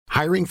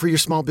Hiring for your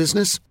small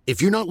business?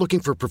 If you're not looking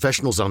for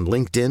professionals on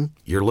LinkedIn,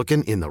 you're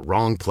looking in the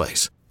wrong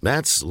place.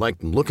 That's like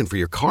looking for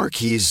your car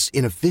keys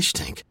in a fish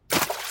tank.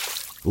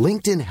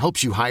 LinkedIn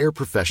helps you hire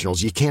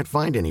professionals you can't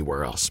find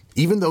anywhere else,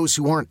 even those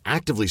who aren't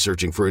actively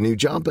searching for a new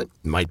job but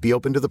might be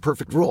open to the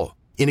perfect role.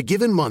 In a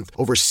given month,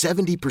 over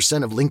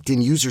 70% of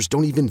LinkedIn users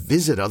don't even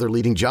visit other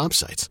leading job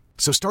sites.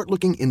 So start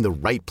looking in the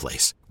right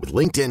place. With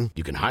LinkedIn,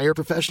 you can hire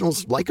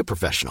professionals like a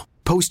professional.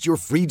 Post your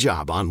free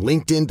job on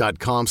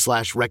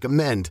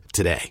linkedin.com/recommend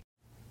today.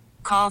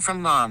 Call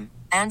from mom.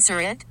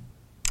 Answer it.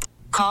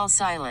 Call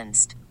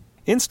silenced.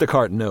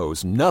 Instacart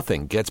knows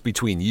nothing gets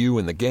between you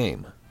and the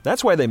game.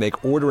 That's why they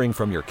make ordering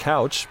from your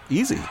couch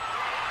easy.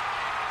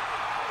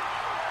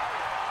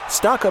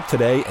 Stock up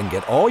today and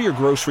get all your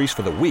groceries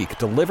for the week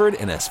delivered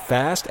in as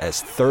fast as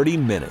 30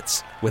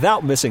 minutes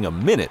without missing a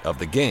minute of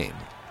the game.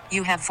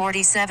 You have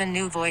 47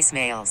 new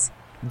voicemails.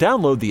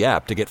 Download the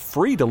app to get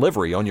free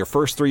delivery on your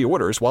first 3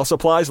 orders while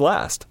supplies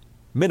last.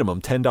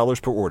 Minimum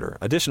 $10 per order.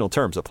 Additional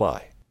terms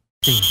apply.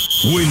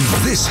 When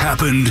this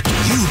happened,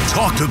 you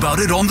talked about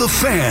it on The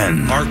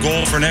Fan. Our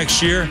goal for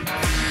next year,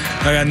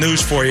 I got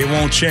news for you, it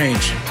won't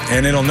change,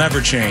 and it'll never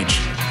change.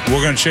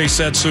 We're going to chase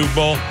that Super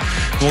Bowl.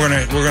 We're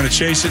going to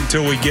chase it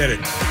until we get it,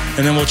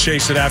 and then we'll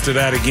chase it after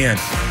that again.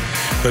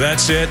 But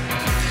that's it.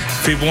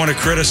 If people want to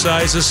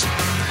criticize us,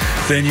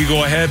 then you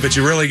go ahead, but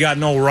you really got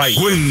no right.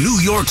 When New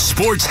York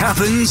sports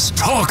happens,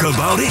 talk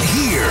about it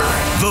here.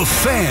 The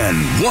Fan,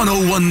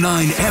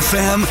 101.9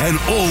 FM, and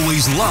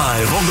always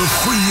live on the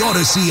free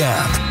Odyssey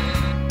app.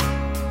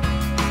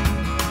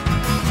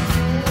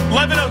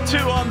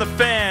 11:02 on The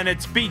Fan.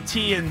 It's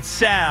BT and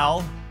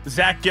Sal.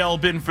 Zach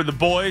Gelb in for the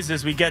boys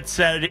as we get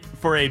set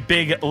for a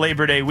big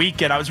Labor Day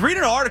weekend. I was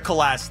reading an article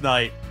last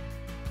night,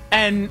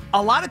 and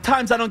a lot of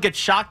times I don't get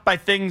shocked by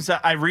things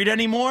I read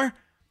anymore.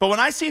 But when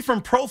I see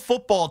from Pro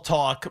Football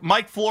Talk,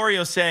 Mike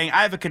Florio saying,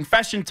 I have a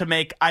confession to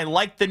make, I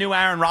like the new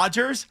Aaron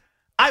Rodgers,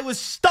 I was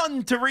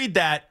stunned to read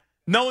that,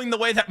 knowing the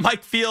way that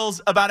Mike feels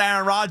about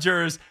Aaron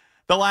Rodgers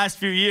the last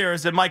few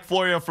years. And Mike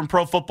Florio from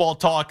Pro Football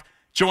Talk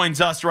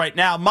joins us right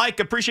now. Mike,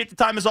 appreciate the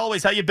time as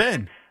always. How you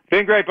been?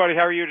 Been great, buddy.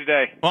 How are you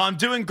today? Well, I'm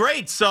doing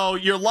great. So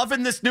you're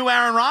loving this new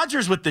Aaron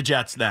Rodgers with the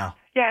Jets now.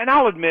 Yeah, and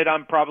I'll admit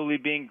I'm probably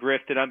being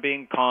grifted. I'm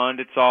being conned.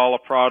 It's all a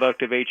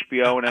product of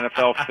HBO and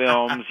NFL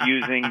Films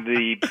using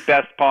the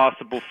best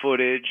possible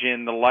footage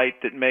in the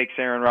light that makes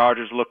Aaron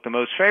Rodgers look the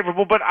most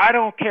favorable. But I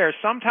don't care.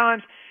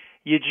 Sometimes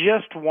you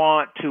just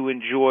want to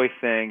enjoy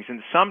things.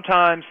 And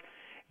sometimes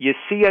you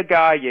see a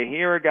guy, you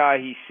hear a guy,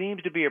 he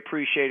seems to be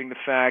appreciating the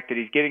fact that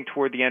he's getting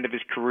toward the end of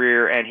his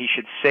career and he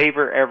should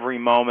savor every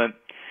moment.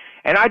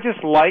 And I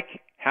just like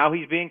how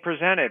he's being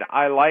presented.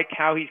 I like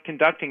how he's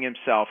conducting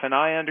himself, and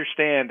I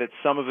understand that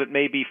some of it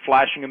may be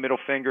flashing a middle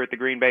finger at the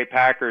Green Bay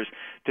Packers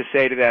to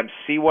say to them,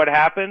 see what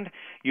happened?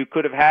 You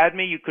could have had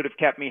me. You could have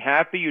kept me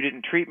happy. You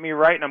didn't treat me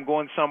right, and I'm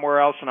going somewhere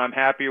else, and I'm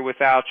happier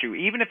without you.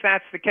 Even if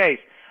that's the case,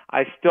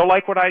 I still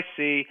like what I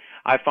see.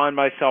 I find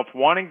myself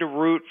wanting to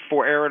root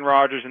for Aaron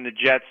Rodgers and the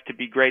Jets to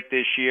be great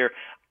this year.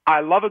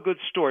 I love a good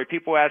story.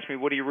 People ask me,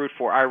 what do you root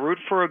for? I root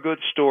for a good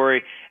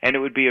story, and it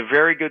would be a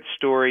very good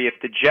story if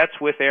the Jets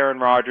with Aaron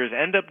Rodgers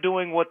end up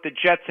doing what the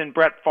Jets and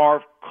Brett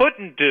Favre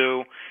couldn't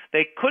do.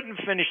 They couldn't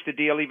finish the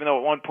deal, even though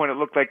at one point it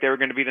looked like they were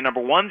going to be the number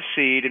 1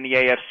 seed in the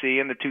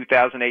AFC in the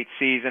 2008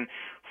 season.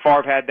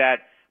 Favre had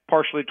that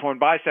partially torn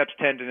biceps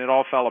tendon. It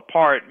all fell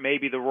apart.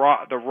 Maybe the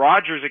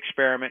Rodgers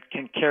experiment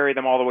can carry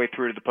them all the way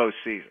through to the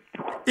postseason.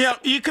 Yeah,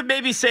 you could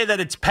maybe say that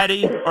it's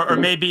petty, or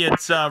maybe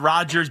it's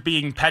Rodgers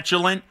being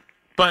petulant.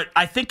 But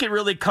I think it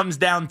really comes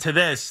down to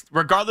this.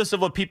 Regardless of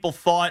what people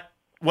thought,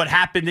 what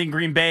happened in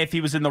Green Bay, if he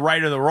was in the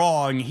right or the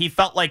wrong, he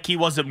felt like he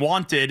wasn't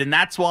wanted. And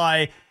that's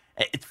why,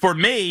 for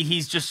me,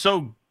 he's just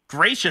so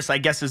gracious, I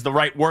guess is the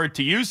right word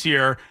to use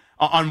here,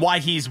 on why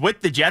he's with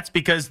the Jets,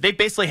 because they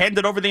basically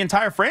handed over the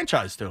entire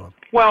franchise to him.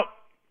 Well,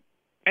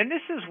 and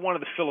this is one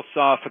of the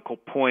philosophical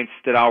points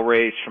that I'll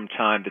raise from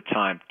time to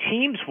time.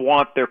 Teams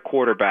want their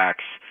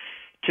quarterbacks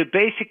to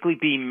basically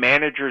be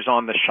managers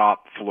on the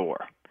shop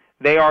floor.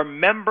 They are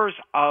members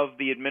of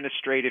the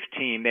administrative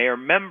team. They are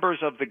members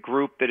of the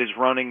group that is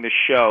running the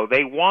show.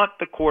 They want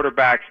the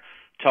quarterbacks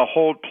to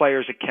hold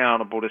players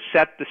accountable, to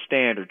set the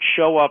standard,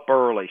 show up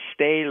early,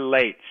 stay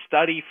late,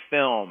 study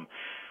film,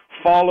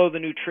 follow the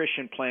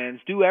nutrition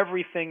plans, do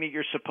everything that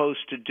you're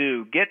supposed to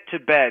do, get to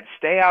bed,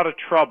 stay out of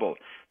trouble.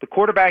 The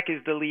quarterback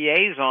is the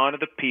liaison of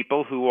the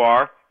people who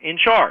are in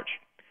charge.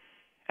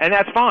 And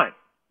that's fine.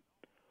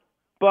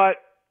 But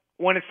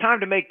when it's time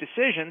to make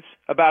decisions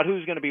about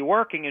who's going to be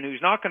working and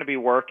who's not going to be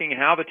working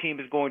and how the team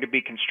is going to be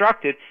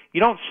constructed,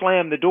 you don't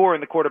slam the door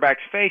in the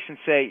quarterback's face and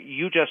say,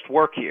 you just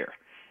work here.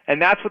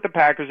 And that's what the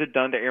Packers had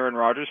done to Aaron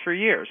Rodgers for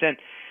years. And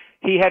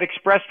he had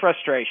expressed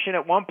frustration.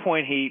 At one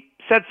point, he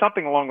said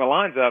something along the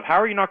lines of, how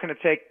are you not going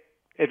to take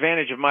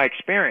advantage of my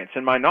experience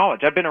and my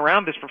knowledge? I've been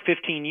around this for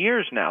 15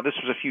 years now. This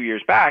was a few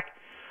years back.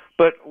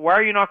 But why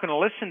are you not going to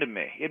listen to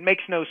me? It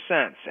makes no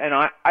sense. And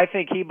I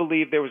think he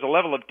believed there was a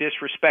level of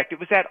disrespect. It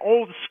was that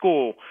old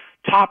school,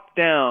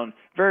 top-down,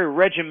 very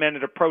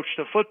regimented approach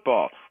to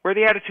football, where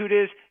the attitude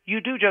is,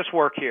 you do just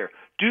work here.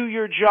 Do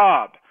your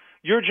job.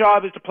 Your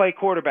job is to play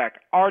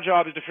quarterback. Our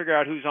job is to figure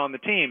out who's on the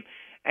team.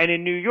 And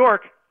in New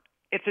York,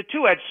 it's a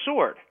two-edged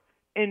sword.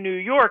 In New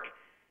York,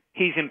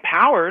 he's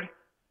empowered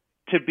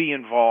to be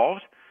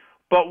involved.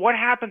 But what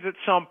happens at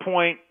some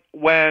point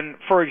when,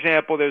 for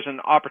example, there's an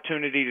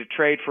opportunity to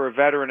trade for a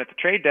veteran at the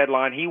trade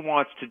deadline, he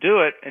wants to do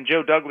it, and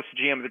Joe Douglas,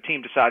 the GM of the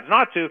team, decides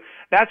not to,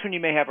 that's when you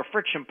may have a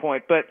friction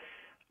point. But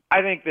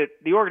I think that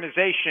the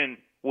organization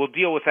will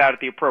deal with that at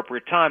the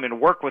appropriate time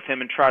and work with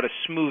him and try to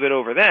smooth it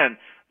over then.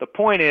 The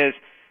point is,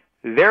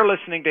 they're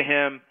listening to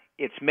him.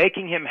 It's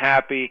making him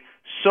happy.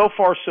 So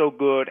far, so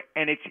good.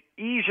 And it's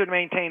easier to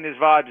maintain this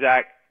vibe,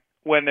 Zach,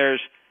 when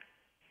there's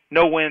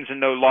no wins and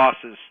no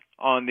losses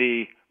on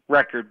the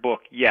record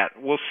book yet.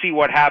 We'll see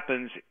what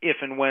happens if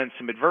and when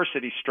some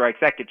adversity strikes.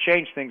 That could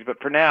change things,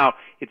 but for now,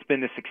 it's been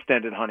this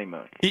extended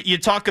honeymoon. You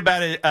talk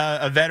about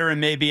a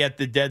veteran maybe at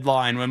the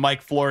deadline when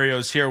Mike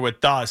Florio's here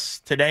with us.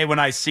 Today, when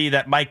I see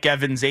that Mike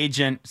Evans'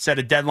 agent set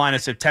a deadline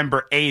of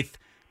September 8th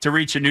to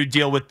reach a new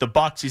deal with the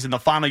Bucs, he's in the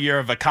final year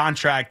of a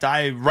contract,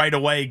 I right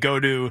away go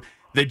to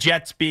the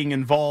Jets being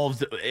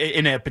involved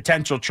in a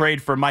potential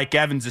trade for Mike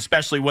Evans,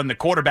 especially when the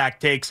quarterback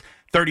takes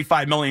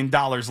 $35 million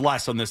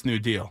less on this new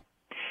deal.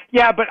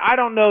 Yeah, but I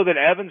don't know that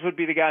Evans would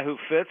be the guy who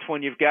fits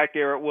when you've got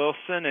Garrett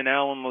Wilson and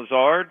Alan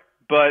Lazard,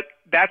 but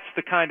that's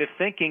the kind of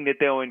thinking that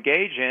they'll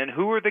engage in.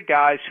 Who are the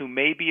guys who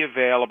may be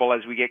available as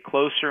we get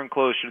closer and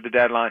closer to the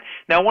deadline?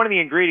 Now, one of the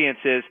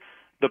ingredients is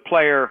the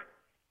player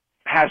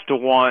has to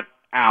want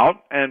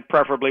out and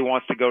preferably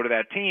wants to go to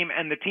that team,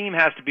 and the team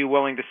has to be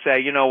willing to say,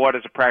 you know what,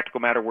 as a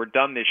practical matter, we're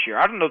done this year.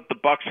 I don't know if the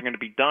Bucs are going to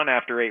be done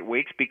after 8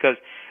 weeks because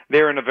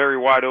they're in a very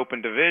wide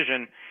open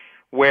division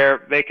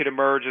where they could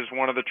emerge as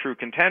one of the true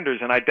contenders,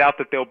 and I doubt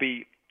that they'll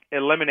be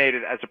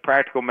eliminated as a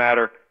practical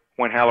matter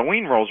when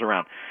Halloween rolls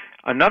around.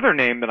 Another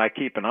name that I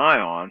keep an eye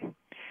on,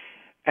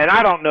 and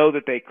I don't know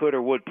that they could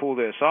or would pull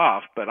this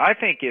off, but I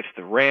think if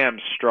the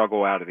Rams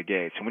struggle out of the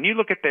gates, and when you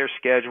look at their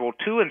schedule,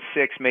 2-6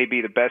 may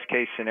be the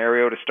best-case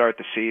scenario to start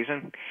the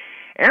season.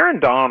 Aaron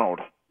Donald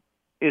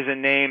is a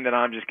name that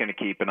I'm just going to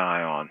keep an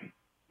eye on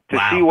to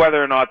see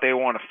whether or not they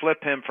want to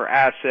flip him for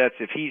assets.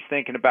 If he's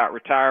thinking about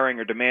retiring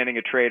or demanding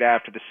a trade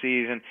after the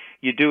season,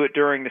 you do it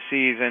during the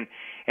season,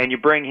 and you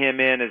bring him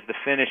in as the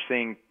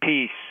finishing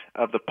piece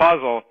of the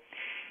puzzle.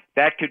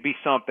 That could be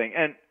something.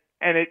 And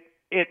it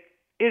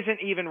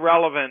isn't even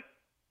relevant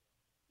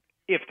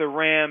if the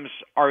Rams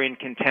are in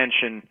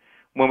contention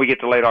when we get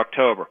to late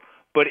October.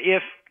 But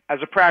if, as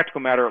a practical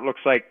matter, it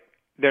looks like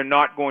they're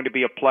not going to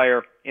be a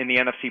player in the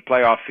NFC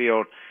playoff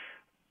field,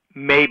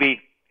 maybe,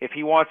 if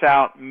he wants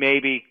out,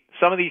 maybe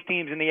some of these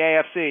teams in the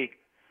AFC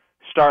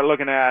start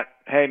looking at,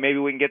 hey, maybe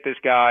we can get this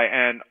guy,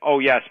 and, oh,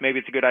 yes, maybe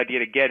it's a good idea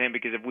to get him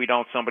because if we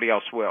don't, somebody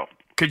else will.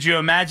 Could you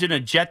imagine a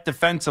Jet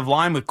defensive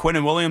line with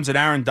Quinnen Williams and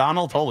Aaron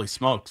Donald? Holy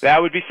smokes.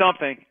 That would be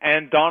something,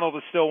 and Donald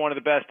is still one of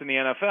the best in the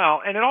NFL,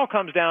 and it all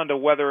comes down to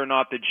whether or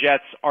not the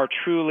Jets are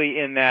truly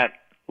in that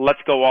let's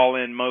go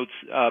all-in mode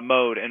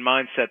and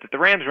mindset that the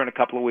Rams were in a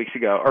couple years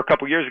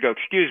ago.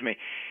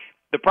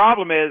 The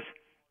problem is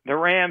the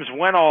Rams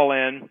went all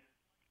in,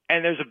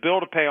 and there's a bill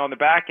to pay on the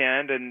back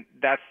end, and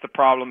that's the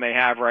problem they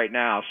have right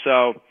now.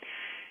 So,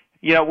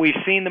 we've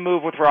seen the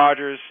move with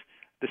Rodgers,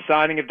 the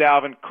signing of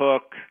Dalvin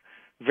Cook,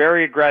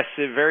 very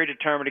aggressive, very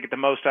determined to get the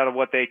most out of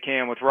what they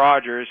can with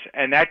Rodgers,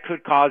 and that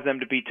could cause them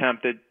to be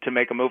tempted to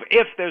make a move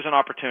if there's an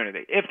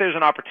opportunity. If there's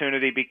an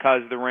opportunity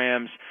because the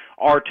Rams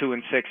are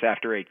 2-6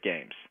 after 8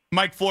 games.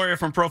 Mike Florio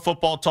from Pro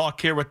Football Talk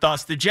here with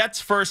us. The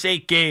Jets' first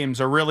 8 games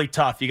are really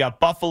tough. You got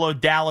Buffalo,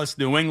 Dallas,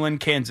 New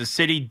England, Kansas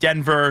City,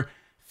 Denver,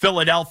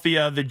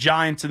 Philadelphia, the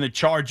Giants, and the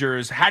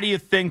Chargers. How do you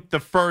think the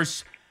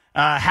first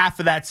half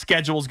of that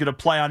schedule is going to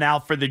play on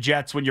out for the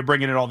Jets when you're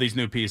bringing in all these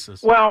new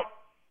pieces? Well,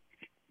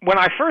 when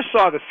I first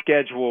saw the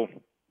schedule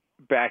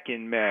back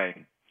in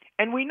May,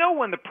 and we know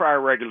when the prior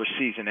regular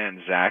season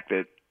ends, Zach,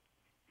 that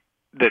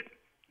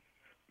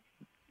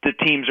the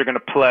teams are going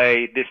to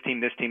play this team,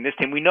 this team, this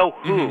team. We know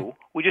who. Mm-hmm.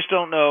 We just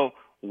don't know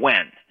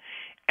when.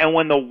 And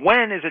when the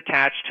when is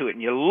attached to it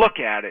and you look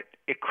at it,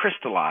 it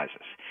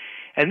crystallizes.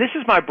 And this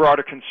is my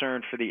broader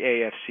concern for the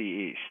AFC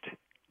East.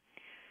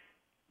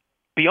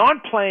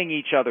 Beyond playing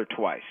each other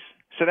twice,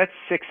 so that's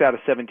 6 out of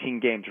 17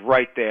 games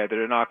right there that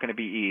are not going to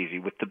be easy,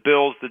 with the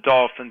Bills, the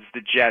Dolphins,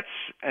 the Jets,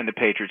 and the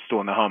Patriots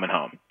doing the home and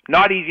home.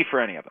 Not easy for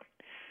any of them.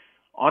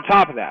 On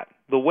top of that,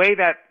 the way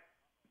that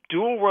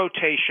dual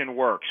rotation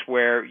works,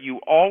 where you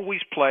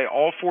always play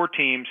all 4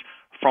 teams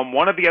from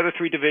one of the other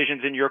 3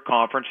 divisions in your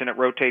conference, and it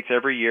rotates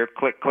every year,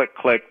 click, click,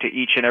 click, to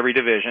each and every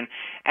division.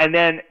 And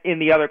then in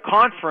the other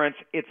conference,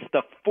 it's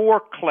the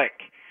 4-click,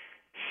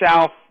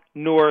 south,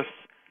 north,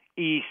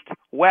 east,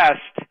 west.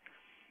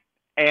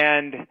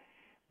 And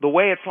the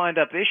way it's lined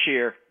up this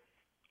year,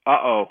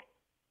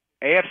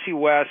 AFC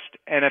West,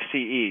 NFC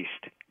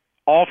East,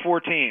 all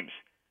 4 teams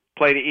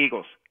play the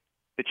Eagles,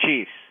 the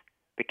Chiefs,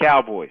 the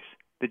Cowboys,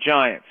 the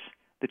Giants,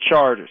 the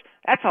Chargers.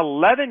 That's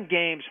 11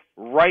 games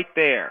right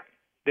there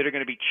that are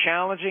going to be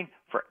challenging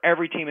for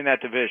every team in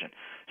that division.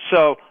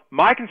 So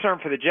my concern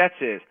for the Jets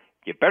is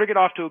you better get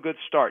off to a good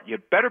start. You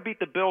better beat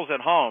the Bills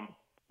at home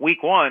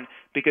week one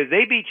because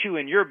they beat you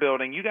in your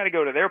building. You got to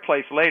go to their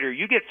place later.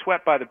 You get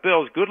swept by the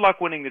Bills. Good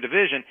luck winning the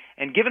division.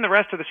 And given the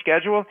rest of the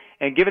schedule,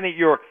 and given that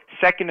your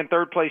second and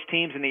third place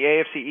teams in the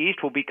AFC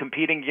East will be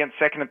competing against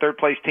second and third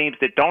place teams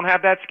that don't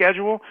have that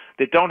schedule,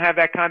 that don't have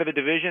that kind of a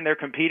division they're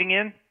competing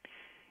in,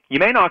 you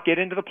may not get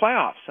into the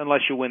playoffs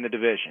unless you win the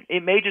division.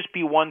 It may just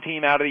be one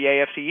team out of the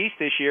AFC East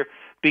this year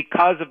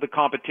because of the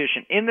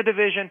competition in the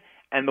division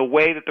and the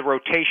way that the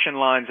rotation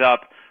lines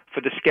up for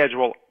the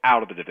schedule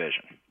out of the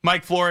division.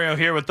 Mike Florio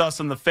here with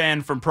us on The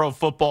Fan from Pro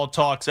Football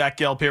Talk. Zach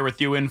Gelb here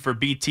with you in for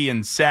BT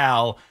and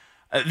Sal.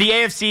 The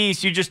AFC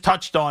East, you just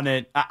touched on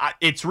it.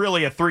 It's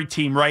really a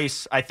three-team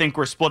race. I think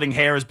we're splitting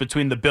hairs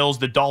between the Bills,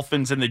 the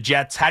Dolphins, and the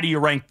Jets. How do you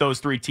rank those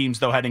three teams,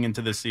 though, heading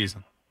into this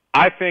season?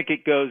 I think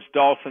it goes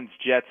Dolphins,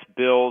 Jets,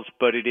 Bills,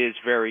 but it is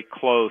very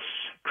close.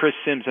 Chris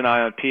Sims and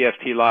I on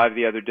PFT Live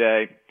the other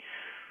day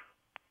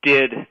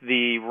did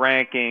the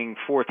ranking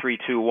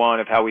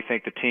 4-3-2-1 of how we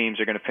think the teams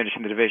are going to finish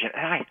in the division.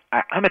 And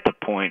I'm at the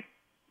point,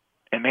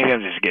 and maybe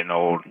I'm just getting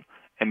old,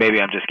 and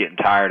maybe I'm just getting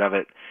tired of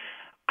it.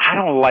 I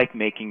don't like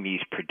making these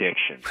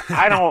predictions.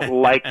 I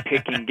don't like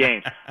picking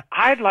games.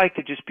 I'd like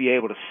to just be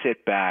able to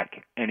sit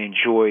back and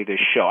enjoy this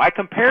show. I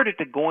compared it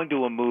to going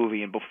to a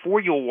movie, and before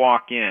you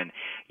walk in,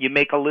 you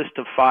make a list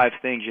of 5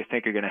 things you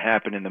think are going to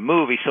happen in the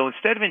movie. So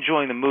instead of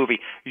enjoying the movie,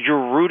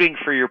 you're rooting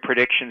for your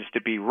predictions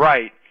to be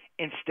right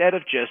instead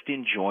of just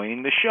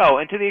enjoying the show.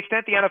 And to the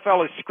extent the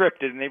NFL is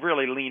scripted, and they've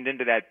really leaned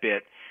into that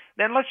bit,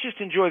 then let's just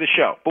enjoy the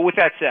show. But with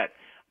that said,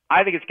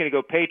 I think it's going to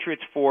go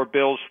Patriots 4,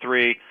 Bills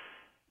 3,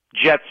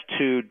 Jets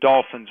 2,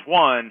 Dolphins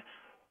 1.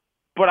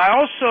 But I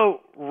also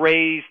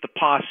raise the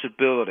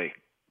possibility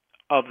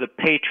of the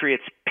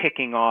Patriots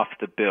picking off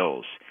the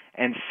Bills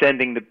and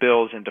sending the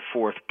Bills into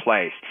 4th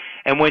place.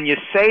 And when you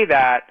say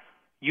that,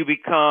 you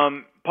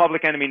become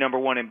public enemy number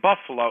 1 in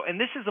Buffalo. And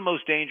this is the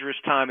most dangerous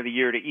time of the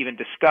year to even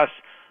discuss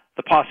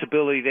the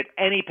possibility that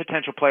any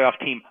potential playoff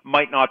team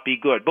might not be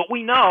good. But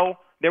we know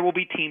there will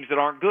be teams that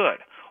aren't good.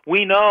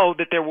 We know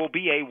that there will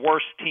be a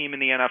worse team in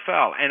the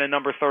NFL and a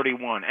number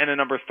 31 and a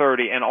number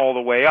 30 and all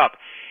the way up.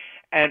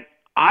 And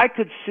I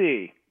could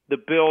see the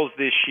Bills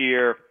this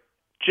year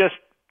just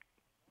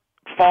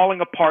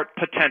falling apart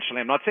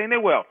potentially. I'm not saying they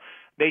will.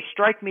 They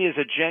strike me as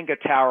a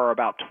Jenga tower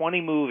about 20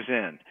 moves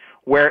in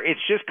where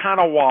it's just kind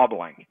of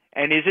wobbling.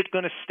 And is it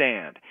going to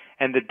stand?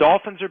 And the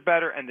Dolphins are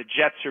better and the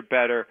Jets are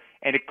better,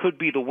 and it could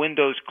be the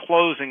windows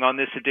closing on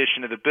this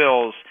edition of the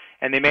Bills,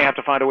 and they may have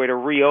to find a way to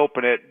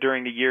reopen it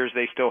during the years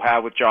they still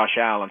have with Josh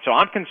Allen. So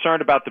I'm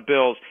concerned about the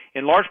Bills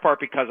in large part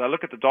because I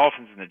look at the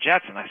Dolphins and the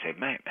Jets and I say,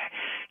 man,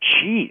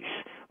 geez,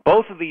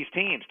 both of these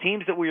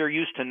teams that we are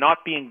used to not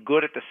being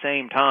good at the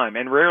same time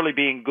and rarely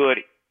being good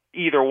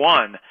either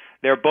one,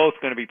 they're both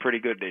going to be pretty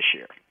good this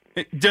year.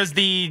 Does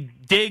the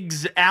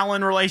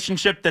Diggs-Allen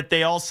relationship that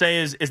they all say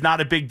is not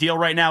a big deal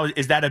right now,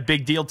 is that a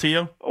big deal to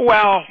you?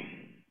 Well,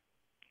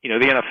 the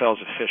NFL's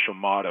official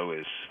motto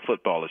is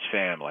football is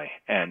family.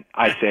 And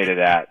I say to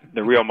that,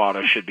 the real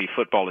motto should be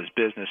football is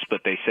business,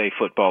 but they say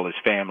football is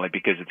family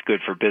because it's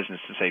good for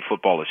business to say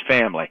football is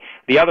family.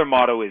 The other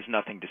motto is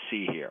nothing to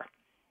see here.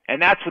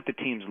 And that's what the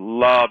teams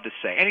love to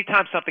say.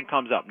 Anytime something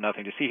comes up,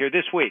 nothing to see here.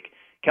 This week,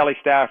 Kelly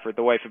Stafford,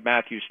 the wife of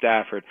Matthew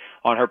Stafford,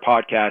 on her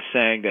podcast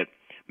saying that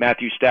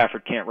Matthew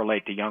Stafford can't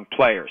relate to young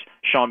players.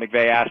 Sean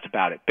McVay asked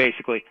about it.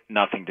 Basically,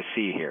 nothing to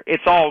see here.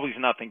 It's always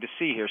nothing to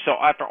see here. So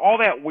after all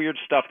that weird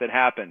stuff that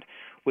happened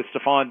with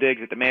Stephon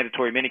Diggs at the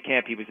mandatory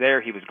minicamp, he was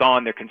there, he was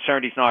gone, they're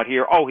concerned he's not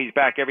here. Oh, he's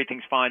back,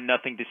 everything's fine,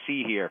 nothing to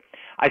see here.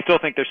 I still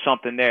think there's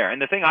something there. And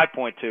the thing I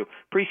point to,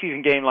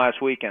 preseason game last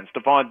weekend,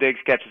 Stephon Diggs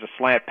catches a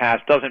slant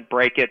pass, doesn't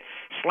break it,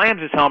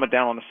 slams his helmet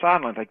down on the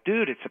sideline. Like,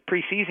 dude, it's a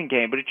preseason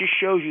game, but it just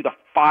shows you the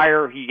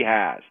fire he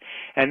has.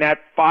 And that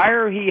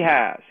fire he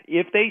has,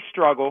 if they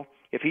struggle,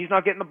 if he's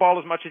not getting the ball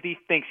as much as he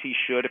thinks he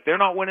should, if they're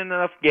not winning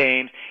enough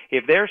games,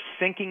 if they're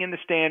sinking in the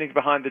standings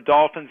behind the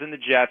Dolphins and the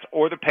Jets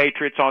or the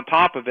Patriots on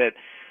top of it,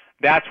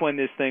 that's when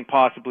this thing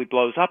possibly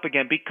blows up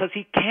again because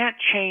he can't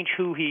change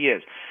who he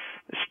is.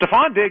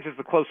 Stephon Diggs is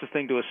the closest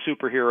thing to a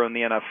superhero in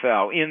the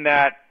NFL in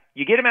that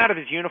you get him out of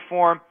his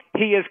uniform,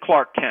 he is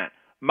Clark Kent.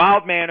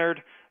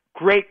 Mild-mannered,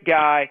 great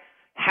guy,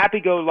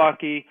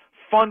 happy-go-lucky,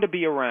 fun to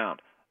be around.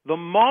 The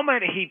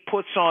moment he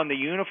puts on the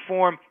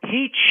uniform,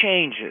 he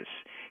changes.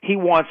 He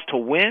wants to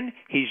win,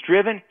 he's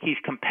driven, he's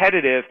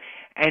competitive,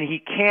 and he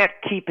can't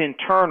keep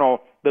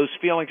internal those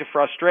feelings of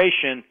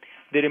frustration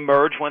that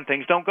emerge when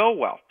things don't go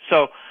well.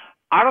 So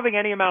I don't think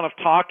any amount of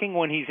talking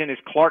when he's in his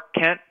Clark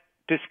Kent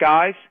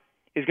disguise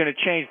is going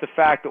to change the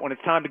fact that when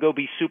it's time to go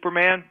be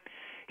Superman,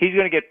 he's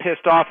going to get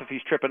pissed off if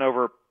he's tripping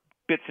over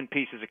bits and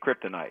pieces of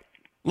kryptonite.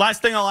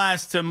 Last thing I'll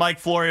ask to Mike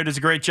Florio, does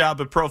a great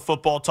job at Pro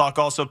Football Talk,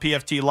 also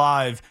PFT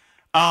Live.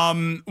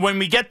 When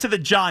we get to the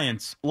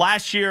Giants,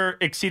 last year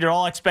exceeded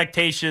all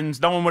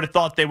expectations. No one would have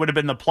thought they would have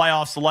been in the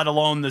playoffs, let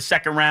alone the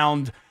second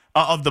round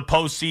of the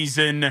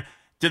postseason.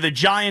 Do the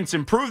Giants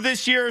improve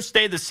this year,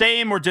 stay the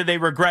same, or do they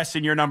regress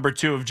in your number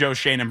 2 of Joe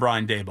Shane and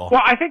Brian Daboll?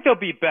 Well, I think they'll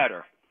be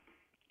better.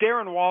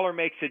 Darren Waller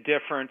makes a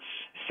difference.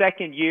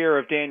 second year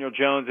of Daniel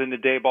Jones in the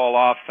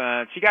Dayball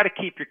offense. You got to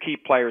keep your key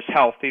players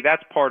healthy.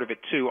 That's part of it,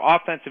 too.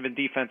 Offensive and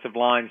defensive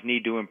lines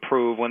need to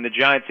improve. When the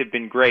Giants have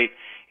been great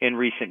in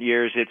recent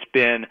years, it's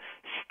been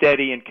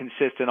steady and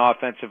consistent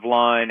offensive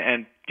line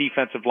and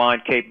defensive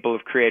line capable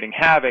of creating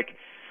havoc.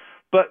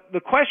 But the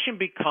question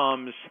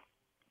becomes,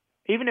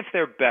 even if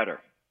they're better,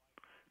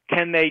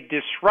 can they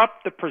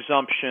disrupt the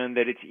presumption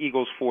that it's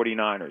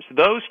Eagles-49ers?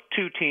 Those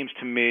two teams,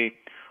 to me,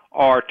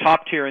 are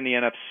top tier in the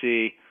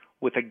NFC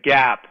with a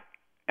gap,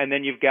 and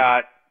then you've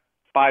got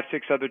 5-6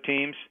 other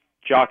teams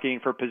jockeying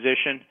for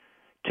position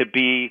to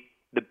be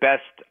the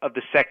best of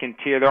the second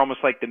tier. They're almost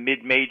like the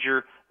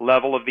mid-major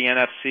level of the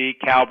NFC: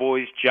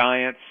 Cowboys,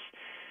 Giants,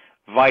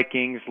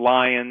 Vikings,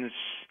 Lions,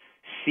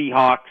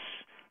 Seahawks.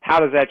 How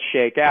does that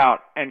shake out?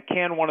 And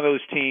can one of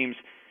those teams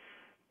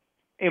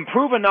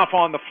improve enough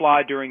on the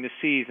fly during the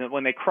season that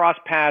when they cross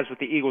paths with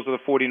the Eagles or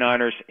the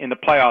 49ers in the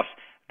playoffs,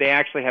 they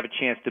actually have a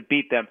chance to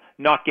beat them,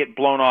 not get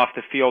blown off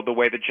the field the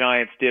way the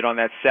Giants did on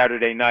that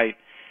Saturday night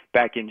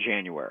back in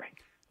January?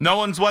 No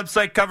one's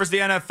website covers the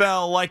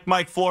NFL like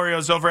Mike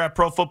Florio's over at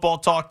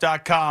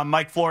ProFootballTalk.com.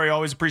 Mike Florio,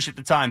 always appreciate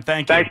the time.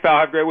 Thank you. Thanks, pal.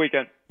 Have a great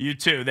weekend. You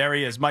too. There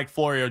he is, Mike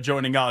Florio,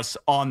 joining us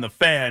on The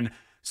Fan.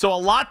 So a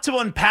lot to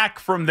unpack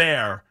from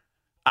there.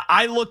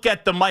 I look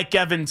at the Mike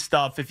Evans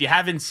stuff. If you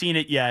haven't seen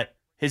it yet,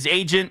 his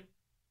agent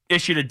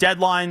issued a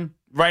deadline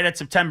right at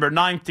September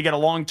 9th to get a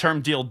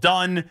long-term deal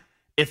done.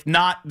 If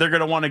not, they're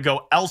going to want to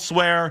go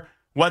elsewhere,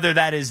 whether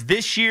that is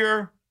this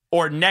year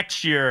or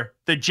next year.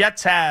 The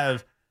Jets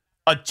have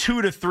a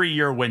 2 to 3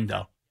 year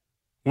window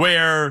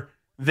where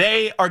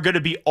they are going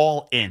to be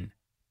all in.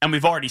 And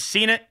we've already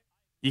seen it.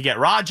 You get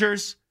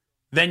Rodgers,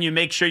 then you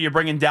make sure you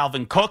bring in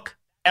Dalvin Cook.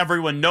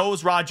 Everyone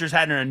knows Rodgers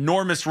had an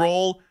enormous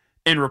role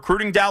in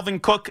recruiting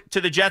Dalvin Cook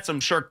to the Jets. I'm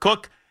sure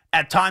Cook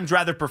at times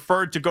rather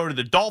preferred to go to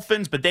the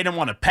Dolphins, but they didn't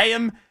want to pay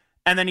him.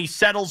 And then he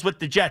settles with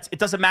the Jets. It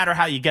doesn't matter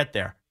how you get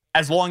there,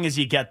 as long as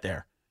you get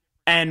there.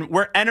 And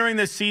we're entering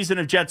this season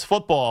of Jets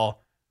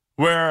football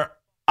where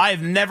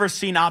I've never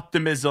seen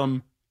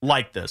optimism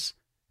like this.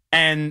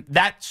 And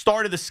that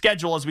start of the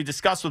schedule, as we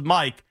discussed with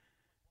Mike,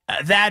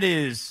 that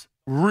is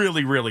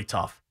really, really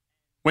tough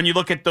when you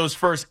look at those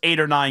first 8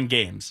 or 9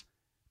 games.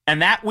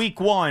 And that week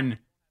 1,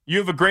 you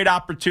have a great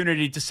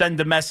opportunity to send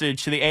a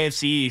message to the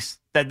AFC East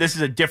that this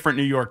is a different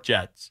New York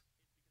Jets.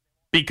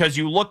 Because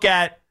you look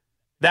at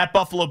that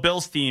Buffalo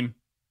Bills team,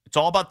 it's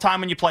all about time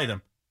when you play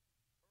them.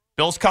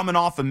 Bills coming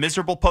off a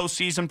miserable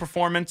postseason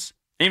performance.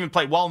 They even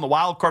played well in the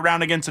wild card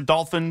round against the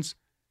Dolphins.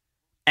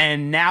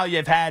 And now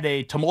you've had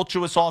a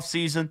tumultuous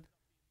offseason.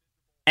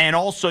 And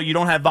also, you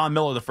don't have Von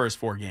Miller the first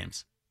 4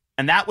 games.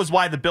 And that was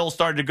why the Bills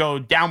started to go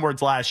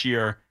downwards last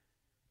year,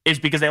 is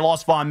because they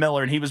lost Von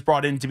Miller, and he was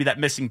brought in to be that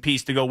missing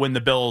piece to go win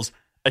the Bills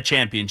a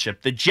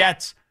championship. The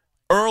Jets,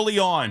 early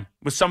on,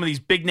 with some of these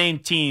big-name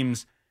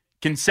teams,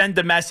 can send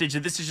a message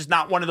that this is just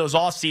not one of those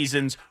off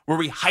seasons where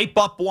we hype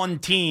up one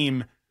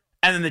team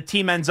and then the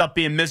team ends up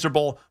being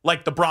miserable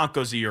like the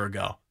Broncos a year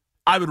ago.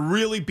 I would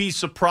really be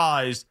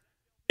surprised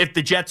if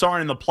the Jets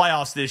aren't in the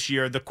playoffs this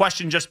year. The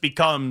question just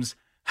becomes,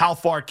 how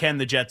far can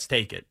the Jets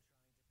take it?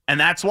 And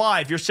that's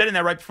why, if you're sitting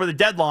there right before the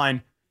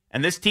deadline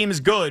and this team is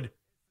good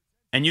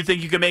and you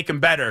think you can make them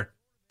better,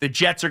 the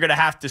Jets are going to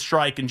have to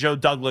strike, and Joe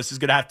Douglas is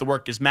going to have to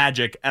work his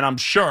magic. And I'm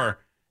sure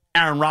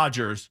Aaron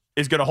Rodgers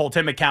is going to hold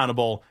him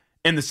accountable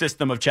in the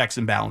system of checks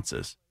and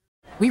balances.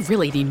 We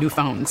really need new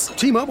phones.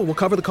 T-Mobile will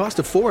cover the cost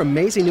of 4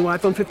 amazing new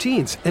iPhone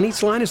 15s, and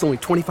each line is only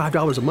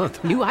 $25 a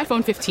month. New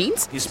iPhone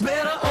 15s? It's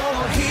better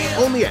over here.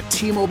 Only at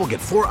T-Mobile, get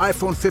 4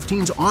 iPhone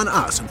 15s on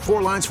us and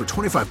 4 lines for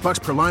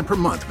 $25 per line per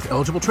month with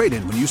eligible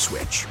trade-in when you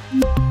switch.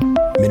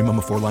 Minimum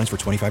of 4 lines for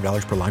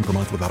 $25 per line per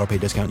month with autopay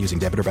discount using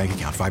debit or bank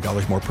account.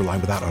 $5 more per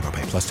line without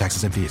autopay, plus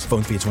taxes and fees.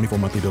 Phone fee at 24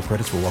 monthly bill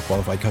credits for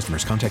well-qualified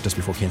customers. Contact us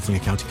before canceling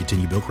account to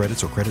continue bill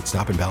credits or credit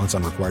stop and balance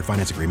on required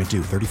finance agreement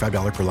due.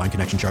 $35 per line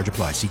connection charge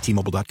applies. See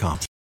T-Mobile.com.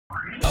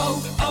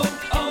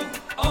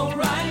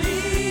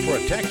 O'Reilly.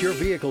 Protect your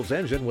vehicle's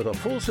engine with a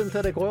full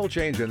synthetic oil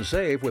change and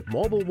save with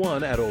Mobile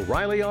One at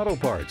O'Reilly Auto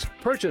Parts.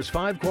 Purchase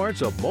 5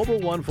 quarts of Mobile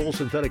One full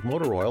synthetic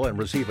motor oil and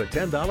receive a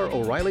 $10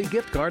 O'Reilly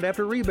gift card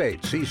after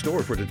rebate. See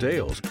store for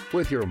details.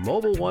 With your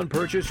Mobile One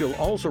purchase, you'll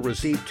also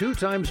receive 2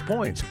 times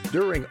points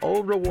during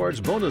O Rewards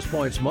Bonus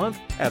Points Month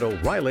at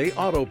O'Reilly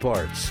Auto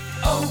Parts.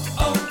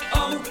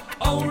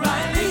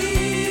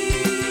 O'Reilly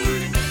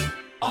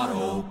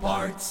Auto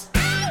Parts.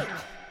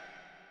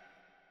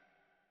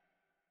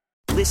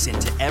 Listen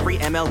to every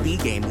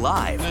MLB game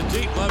live. In the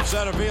deep left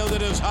center field,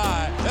 it is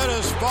high, it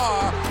is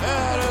far,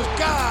 it is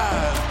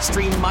gone.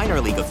 Stream minor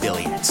league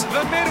affiliates.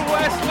 The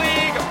Midwest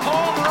League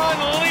home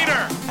run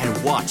leader.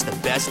 And watch the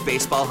best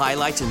baseball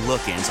highlights and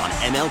look-ins on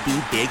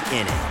MLB Big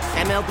Inning.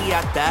 MLB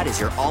At Bat is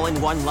your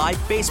all-in-one live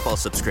baseball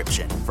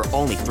subscription for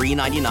only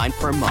 $3.99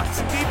 per month.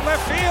 Deep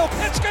left field,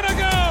 it's gonna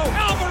go.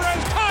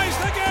 Alvarez ties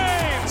the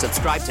game.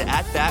 Subscribe to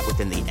At Bat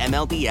within the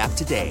MLB app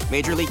today.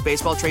 Major League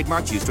Baseball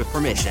trademarks used with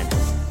permission.